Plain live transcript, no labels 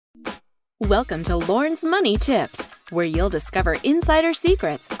Welcome to Lorne's Money Tips, where you'll discover insider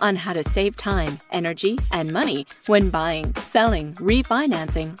secrets on how to save time, energy, and money when buying, selling,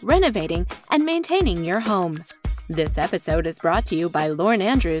 refinancing, renovating, and maintaining your home. This episode is brought to you by Lorne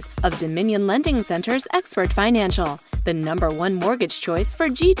Andrews of Dominion Lending Center's Expert Financial, the #1 mortgage choice for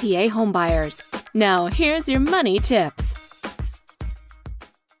GTA homebuyers. Now, here's your money tips.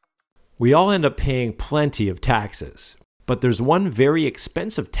 We all end up paying plenty of taxes. But there's one very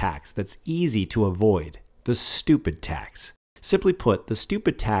expensive tax that's easy to avoid, the stupid tax. Simply put, the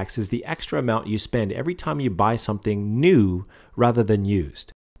stupid tax is the extra amount you spend every time you buy something new rather than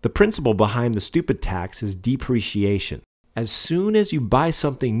used. The principle behind the stupid tax is depreciation. As soon as you buy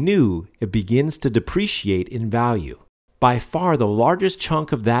something new, it begins to depreciate in value. By far, the largest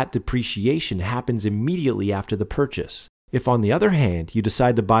chunk of that depreciation happens immediately after the purchase. If, on the other hand, you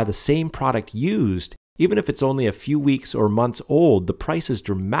decide to buy the same product used, even if it's only a few weeks or months old, the price is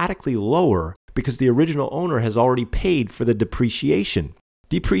dramatically lower because the original owner has already paid for the depreciation.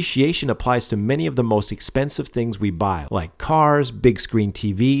 Depreciation applies to many of the most expensive things we buy, like cars, big screen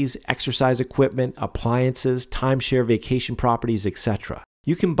TVs, exercise equipment, appliances, timeshare vacation properties, etc.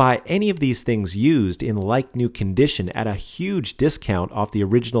 You can buy any of these things used in like-new condition at a huge discount off the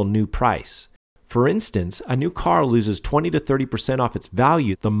original new price. For instance, a new car loses 20 to 30% off its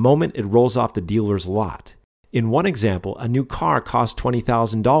value the moment it rolls off the dealer's lot. In one example, a new car cost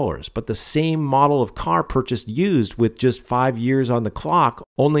 $20,000, but the same model of car purchased used with just 5 years on the clock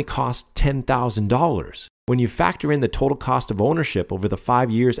only cost $10,000. When you factor in the total cost of ownership over the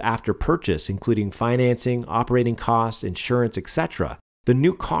 5 years after purchase, including financing, operating costs, insurance, etc., the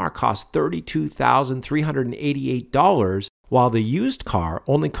new car costs $32,388, while the used car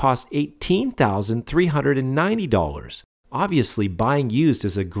only costs $18,390. Obviously, buying used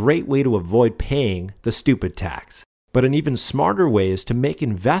is a great way to avoid paying the stupid tax. But an even smarter way is to make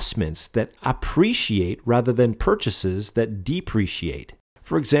investments that appreciate rather than purchases that depreciate.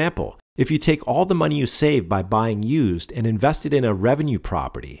 For example, if you take all the money you save by buying used and invest it in a revenue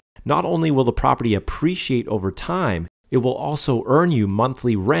property, not only will the property appreciate over time, it will also earn you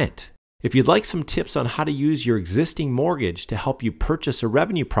monthly rent. If you'd like some tips on how to use your existing mortgage to help you purchase a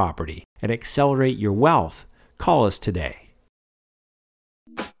revenue property and accelerate your wealth, call us today.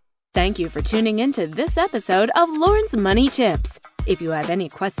 Thank you for tuning into this episode of Lorne's Money Tips. If you have any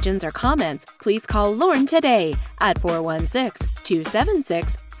questions or comments, please call Lorne today at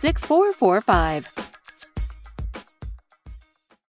 416-276-6445.